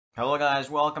Hello guys,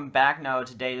 welcome back. Now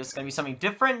today this is going to be something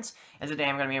different, and today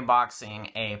I'm going to be unboxing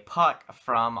a puck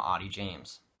from Auddie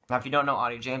James. Now if you don't know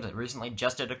Auddie James, I recently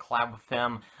just did a collab with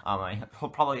him.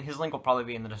 His link will probably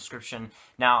be in the description.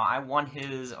 Now I won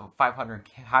his 500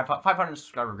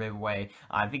 subscriber giveaway.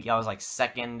 I think I was like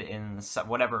second in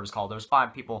whatever it was called. There was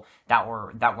 5 people that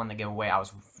won the giveaway. I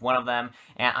was one of them,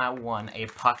 and I won a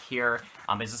puck here.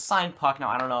 It's a signed puck. Now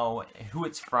I don't know who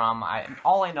it's from.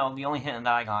 All I know, the only hint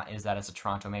that I got is that it's a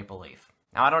Toronto Maple Leaf.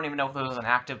 Now, I don't even know if it was an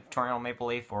active Toronto Maple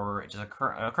Leaf or just a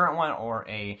current one or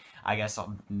I guess, a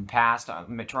past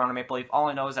Toronto Maple Leaf. All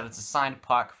I know is that it's a signed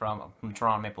puck from a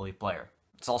Toronto Maple Leaf player.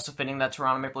 It's also fitting that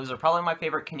Toronto Maple Leafs are probably my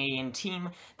favorite Canadian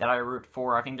team that I root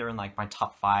for. I think they're in like my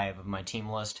top 5 of my team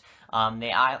list.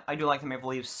 I do like the Maple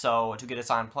Leafs, so to get a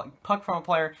signed puck from a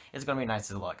player is going to be nice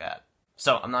to look at.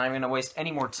 So, I'm not even going to waste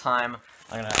any more time.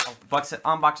 I'm going to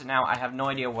unbox it now. I have no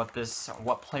idea what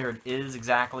player it is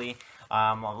exactly.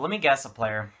 Let me guess a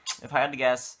player. If I had to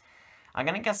guess, I'm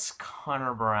going to guess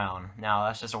Connor Brown. Now,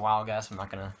 that's just a wild guess.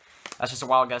 That's just a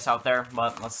wild guess out there,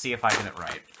 but let's see if I get it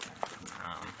right.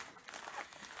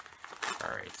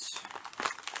 Alright.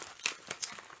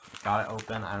 Got it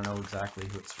open. I don't know exactly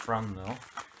who it's from, though.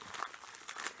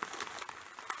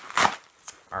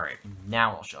 Alright,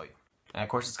 now I'll show you. And of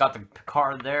course, it's got the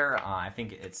card there. I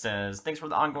think it says, "Thanks for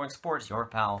the ongoing support, your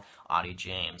pal, Auddie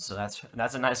James." So that's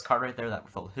a nice card right there,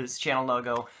 that with his channel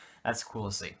logo. That's cool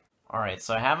to see. Alright,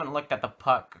 so I haven't looked at the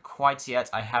puck quite yet.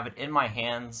 I have it in my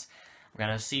hands. I'm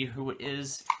going to see who it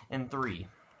is in 3,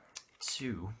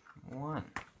 2, 1.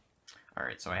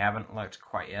 Alright, so I haven't looked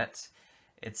quite yet.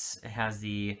 It has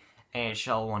the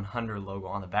AHL 100 logo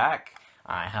on the back.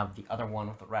 I have the other one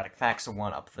with the Radix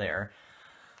one up there.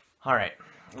 Alright.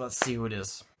 Let's see who it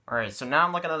is. Alright, so now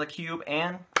I'm looking at the cube,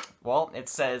 and, well, it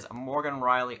says Morgan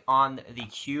Rielly on the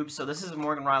cube. So this is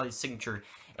Morgan Rielly's signature,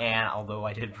 and although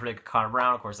I did predict Connor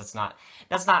Brown, of course, that's not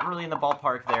really in the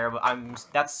ballpark there, but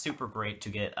that's super great to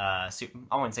get, I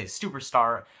wouldn't say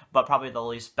superstar, but probably the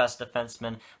least best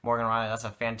defenseman, Morgan Rielly. That's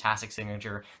a fantastic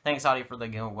signature. Thanks, Auddie, for the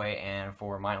giveaway and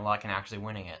for my luck in actually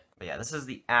winning it. But yeah, this is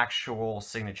the actual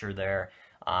signature there.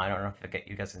 I don't know if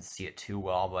you guys can see it too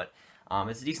well, but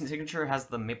it's a decent signature. It has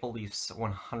the Maple Leafs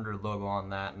 100 logo on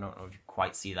that. I don't know if you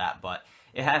quite see that, but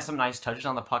it has some nice touches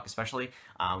on the puck, especially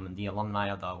the alumni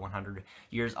of the 100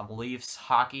 years of Leafs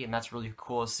hockey, and that's really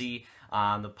cool to see.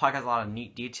 The puck has a lot of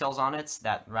neat details on it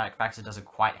that Radix doesn't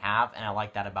quite have, and I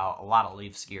like that about a lot of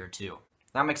Leafs gear too.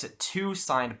 That makes it 2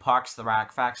 signed pucks, the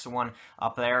Radix one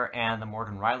up there, and the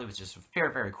Morgan Rielly, which is very,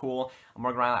 very cool.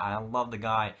 Morgan Rielly, I love the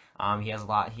guy.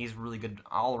 He's a really good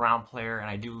all-around player, and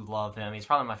I do love him. He's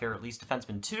probably my favorite Leafs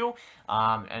defenseman too,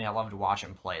 and I love to watch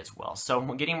him play as well. So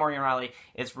getting Morgan Rielly,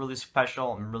 it's really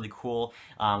special and really cool.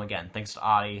 Again, thanks to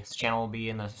Auddie. His channel will be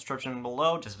in the description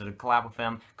below. Just did a collab with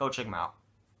him. Go check him out.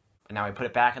 And now we put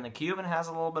it back in the cube, and it has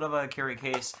a little bit of a carry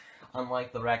case,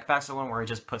 unlike the Radix one, where he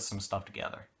just puts some stuff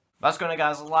together. That's going to,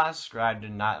 guys. Like, subscribe, do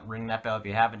not ring that bell if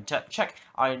you haven't. Check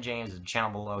Auddie James' channel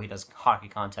below. He does hockey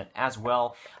content as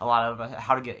well. A lot of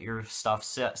how to get your stuff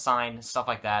signed, stuff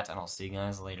like that. And I'll see you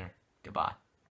guys later. Goodbye.